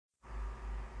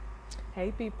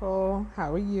Hey people,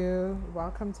 how are you?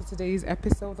 Welcome to today's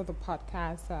episode of the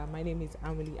podcast. My name is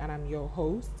Emily and I'm your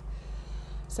host.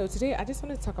 So today I just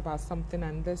want to talk about something,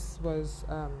 and this was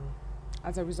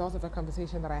as a result of a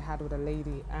conversation that I had with a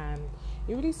lady, and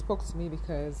it really spoke to me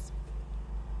because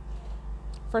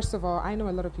first of all, I know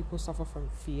a lot of people suffer from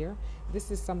fear.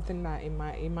 This is something that in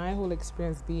my whole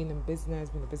experience being in business,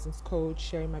 being a business coach,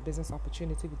 sharing my business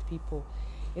opportunity with people,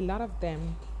 a lot of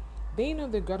them they know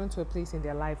they've gotten to a place in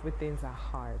their life where things are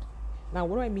hard. Now,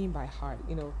 what do I mean by hard?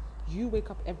 You wake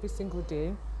up every single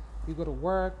day, you go to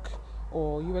work,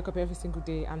 or you wake up every single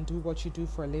day and do what you do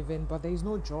for a living, but there's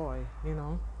no joy.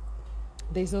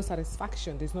 There's no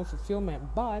satisfaction, there's no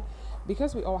fulfillment. But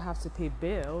because we all have to pay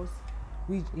bills,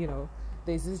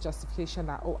 there's this justification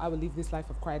that, oh, I will live this life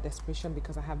of quiet desperation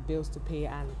because I have bills to pay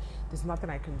and there's nothing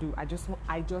I can do. I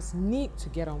just need to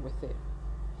get on with it.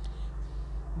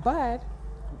 But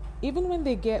even when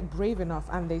they get brave enough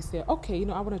and they say, okay,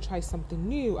 I want to try something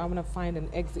new, I want to find an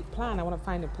exit plan, I want to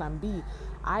find a plan B,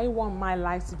 I want my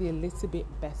life to be a little bit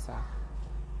better.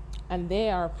 And they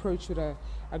are approached with a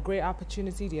great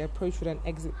opportunity, they approach with an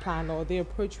exit plan, or they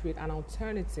approach with an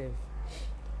alternative.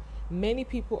 Many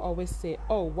people always say,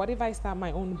 oh, what if I start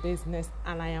my own business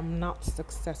and I am not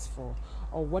successful?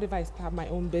 Or what if I start my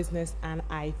own business and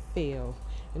I fail?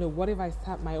 What if I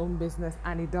start my own business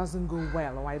and it doesn't go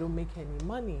well, or I don't make any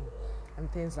money,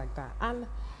 and things like that. And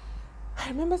I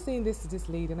remember saying this to this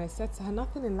lady, and I said to her,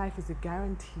 nothing in life is a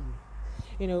guarantee.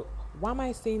 Why am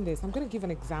I saying this? I'm going to give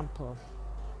an example.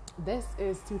 This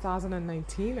is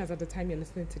 2019, as at the time you're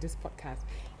listening to this podcast.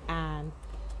 And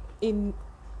in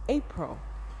in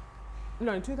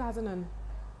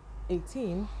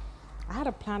 2018, I had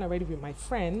a plan already with my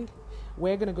friend.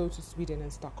 We're going to go to Sweden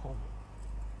and Stockholm.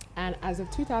 And as of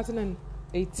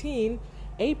 2018,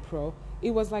 April,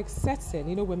 it was like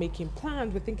setting. We're making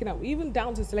plans. We're thinking that even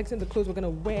down to selecting the clothes we're going to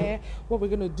wear, what we're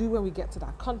going to do when we get to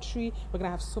that country. We're going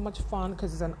to have so much fun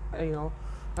because it's a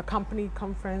company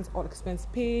conference, all expense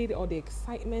paid, all the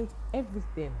excitement,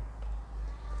 everything.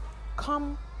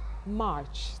 Come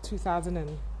March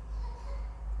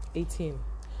 2018,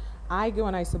 I go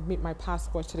and I submit my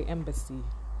passport to the embassy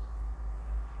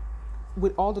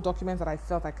with all the documents that I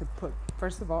felt I could put.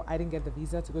 First of all, I didn't get the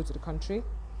visa to go to the country.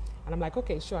 And I'm like,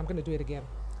 okay, sure, I'm going to do it again.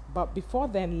 But before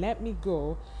then, let me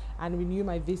go and renew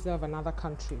my visa of another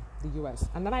country, the US.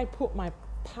 And then I put my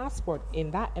passport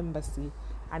in that embassy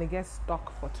and it gets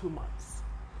stuck for 2 months.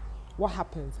 What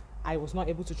happens? I was not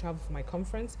able to travel for my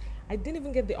conference. I didn't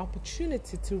even get the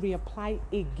opportunity to reapply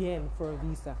again for a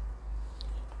visa.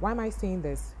 Why am I saying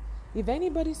this? If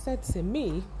anybody said to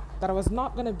me that I was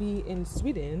not going to be in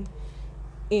Sweden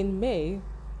in May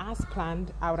as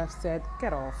planned, I would have said,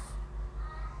 get off.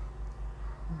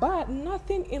 But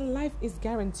nothing in life is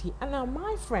guaranteed. And now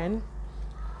my friend,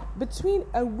 between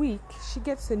a week, she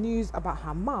gets the news about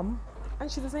her mom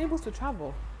and she was able to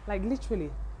travel. Like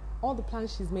literally, all the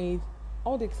plans she's made,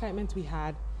 all the excitement we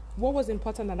had, what was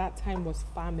important at that time was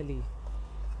family.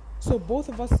 So both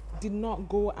of us did not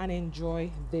go and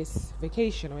enjoy this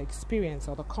vacation or experience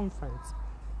or the conference.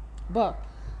 But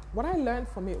what I learned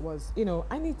from it was,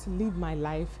 I need to live my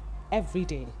life every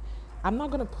day. I'm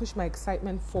not going to push my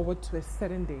excitement forward to a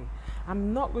certain day.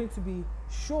 I'm not going to be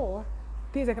sure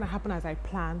things are going to happen as I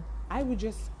plan. I would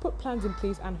just put plans in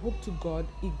place and hope to God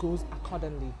it goes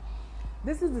accordingly.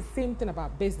 This is the same thing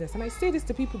about business. And I say this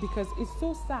to people because it's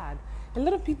so sad. A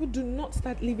lot of people do not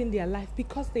start living their life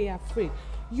because they are afraid.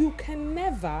 You can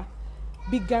never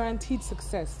be guaranteed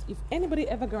success. If anybody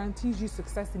ever guarantees you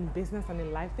success in business and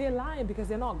in life, they're lying because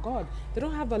they're not God. They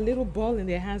don't have a little ball in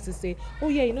their hands to say, oh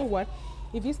yeah, you know what?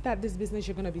 If you start this business,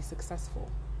 you're going to be successful.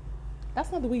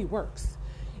 That's not the way it works.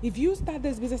 If you start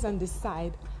this business and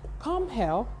decide, come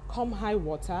hell, come high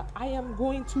water, I am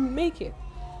going to make it.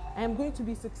 I am going to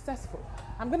be successful.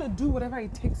 I'm going to do whatever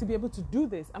it takes to be able to do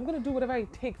this. I'm going to do whatever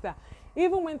it takes that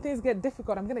even when things get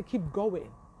difficult, I'm going to keep going.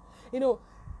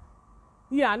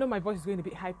 Yeah, I know my voice is going a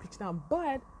bit high pitched now,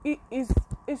 but it's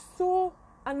so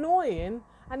annoying,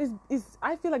 and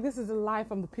I feel like this is a lie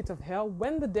from the pit of hell.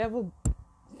 When the devil,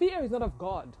 fear is not of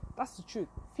God. That's the truth.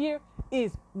 Fear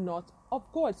is not of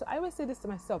God. So I always say this to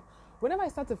myself. Whenever I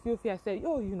start to feel fear, I say,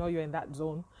 you're in that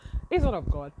zone. It's not of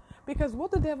God. Because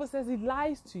what the devil says, he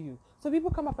lies to you. So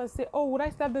people come up and say, oh, would I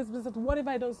start this business? What if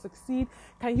I don't succeed?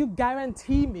 Can you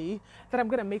guarantee me that I'm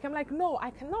going to make it? I'm like, no,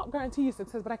 I cannot guarantee you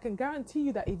success, but I can guarantee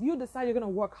you that if you decide you're going to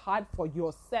work hard for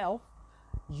yourself,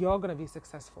 you're going to be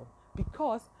successful.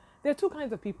 Because there are two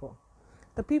kinds of people.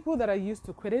 The people that are used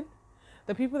to quitting,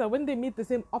 the people that when they meet the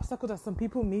same obstacles that some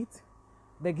people meet,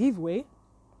 they give way.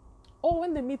 Or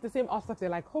when they meet the same obstacles, they're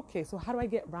like, okay, so how do I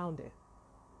get around it?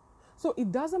 So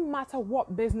it doesn't matter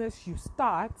what business you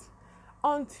start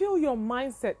until your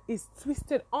mindset is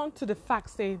twisted onto the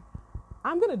fact saying,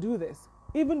 I'm going to do this,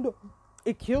 even though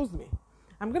it kills me.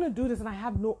 I'm going to do this and I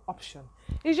have no option.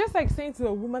 It's just like saying to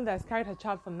a woman that has carried her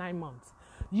child for 9 months,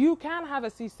 you can't have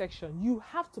a C-section. You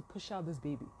have to push out this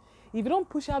baby. If you don't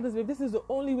push out this baby, this is the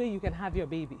only way you can have your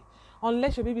baby,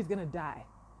 unless your baby is going to die.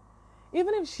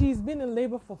 Even if she's been in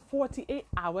labor for 48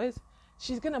 hours,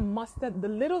 she's going to muster the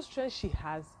little strength she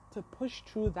has to push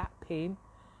through that pain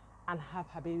and have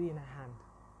her baby in her hand.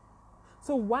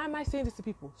 So why am I saying this to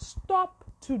people? Stop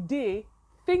today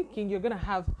thinking you're going to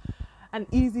have an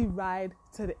easy ride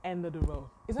to the end of the road.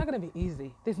 It's not going to be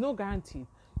easy. There's no guarantee.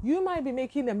 You might be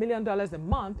making $1 million a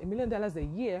month, $1 million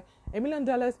a year, $1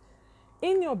 million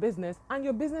in your business, and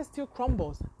your business still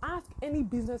crumbles. Ask any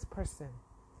business person.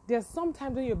 There's some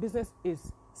times when your business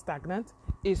is stagnant,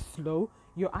 is slow.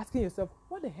 You're asking yourself,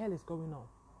 what the hell is going on?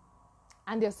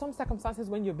 And there's some circumstances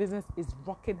when your business is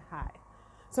rocking high.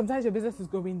 Sometimes your business is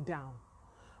going down.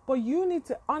 But you need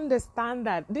to understand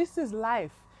that this is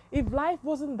life. If life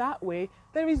wasn't that way,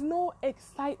 there is no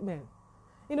excitement.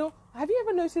 You know, have you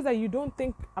ever noticed that you don't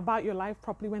think about your life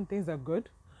properly when things are good?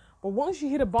 But once you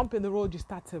hit a bump in the road, you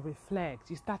start to reflect.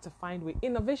 You start to find way.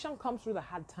 Innovation comes through the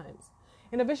hard times.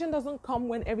 Innovation doesn't come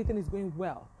when everything is going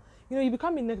well. You know, you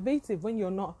become innovative when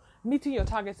you're not meeting your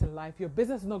targets in life. Your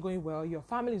business is not going well. Your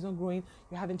family is not growing.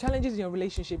 You're having challenges in your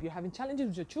relationship. You're having challenges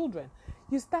with your children.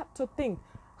 You start to think,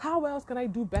 how else can I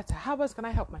do better? How else can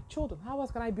I help my children? How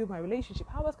else can I build my relationship?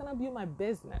 How else can I build my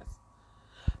business?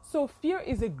 So fear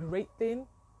is a great thing.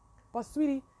 But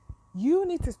sweetie, you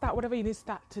need to start whatever you need to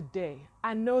start today.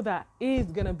 I know that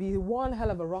it's going to be one hell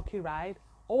of a rocky ride.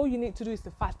 All you need to do is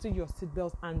to fasten your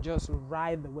seatbelts and just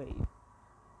ride the wave.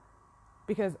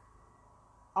 Because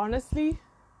honestly,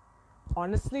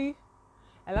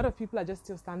 a lot of people are just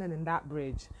still standing in that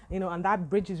bridge, you know, and that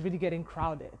bridge is really getting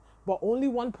crowded. But only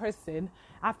one person,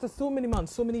 after so many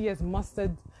months, so many years,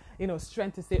 mustered, you know,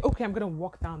 strength to say, okay, I'm going to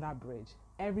walk down that bridge.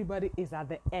 Everybody is at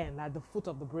the end, at the foot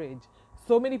of the bridge.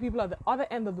 So many people at the other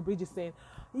end of the bridge is saying,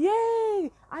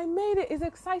 yay, I made it. It's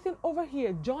exciting over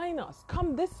here. Join us.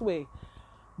 Come this way.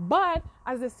 But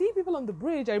as they see people on the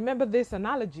bridge, I remember this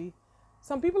analogy.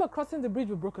 Some people are crossing the bridge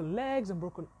with broken legs and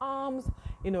broken arms.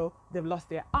 You know, they've lost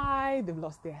their eye, they've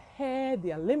lost their head,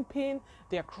 they are limping,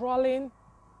 they are crawling.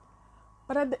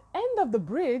 But at the end of the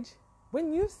bridge,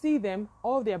 when you see them,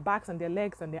 all their backs and their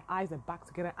legs and their eyes are back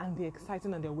together and they're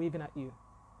excited and they're waving at you.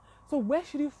 So where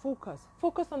should you focus?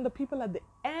 Focus on the people at the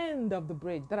end of the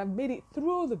bridge that have made it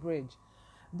through the bridge.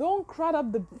 Don't crowd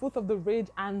up the foot of the bridge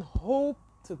and hope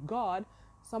to God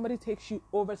somebody takes you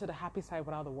over to the happy side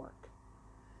without the work.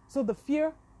 So the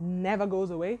fear never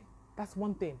goes away. That's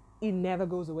one thing. It never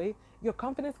goes away. Your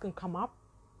confidence can come up.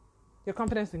 Your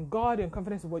confidence in God, your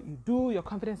confidence in what you do, your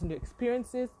confidence in your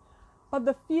experiences. But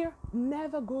the fear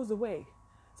never goes away.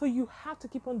 So you have to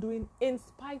keep on doing in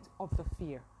spite of the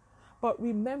fear. But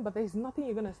remember, there's nothing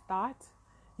you're going to start.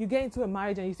 You get into a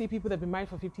marriage and you see people that have been married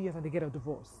for 50 years and they get a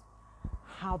divorce.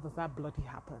 How does that bloody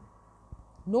happen?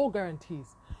 No guarantees.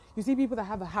 You see people that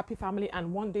have a happy family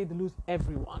and one day they lose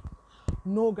everyone.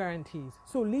 No guarantees.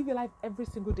 So live your life every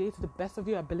single day to the best of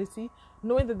your ability,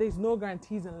 knowing that there's no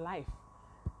guarantees in life.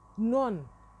 None.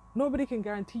 Nobody can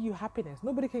guarantee you happiness.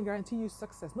 Nobody can guarantee you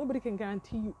success. Nobody can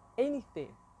guarantee you anything.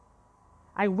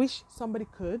 I wish somebody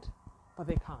could, but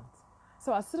they can't.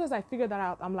 So as soon as I figured that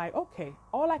out, I'm like, okay,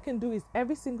 all I can do is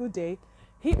every single day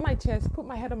hit my chest, put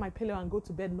my head on my pillow and go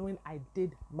to bed knowing I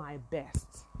did my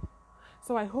best.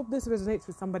 So I hope this resonates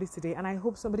with somebody today, and I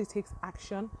hope somebody takes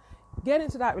action. Get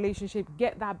into that relationship,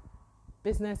 get that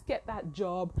business, get that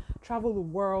job, travel the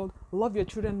world, love your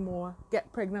children more,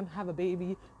 get pregnant, have a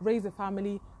baby, raise a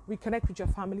family, reconnect with your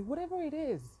family, whatever it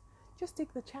is. Just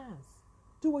take the chance.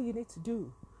 Do what you need to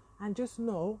do. And just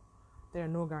know there are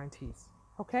no guarantees.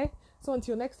 Okay? So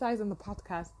until next time on the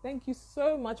podcast, thank you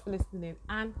so much for listening,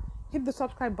 and hit the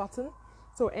subscribe button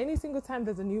so any single time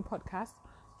there's a new podcast,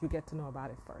 you get to know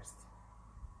about it first.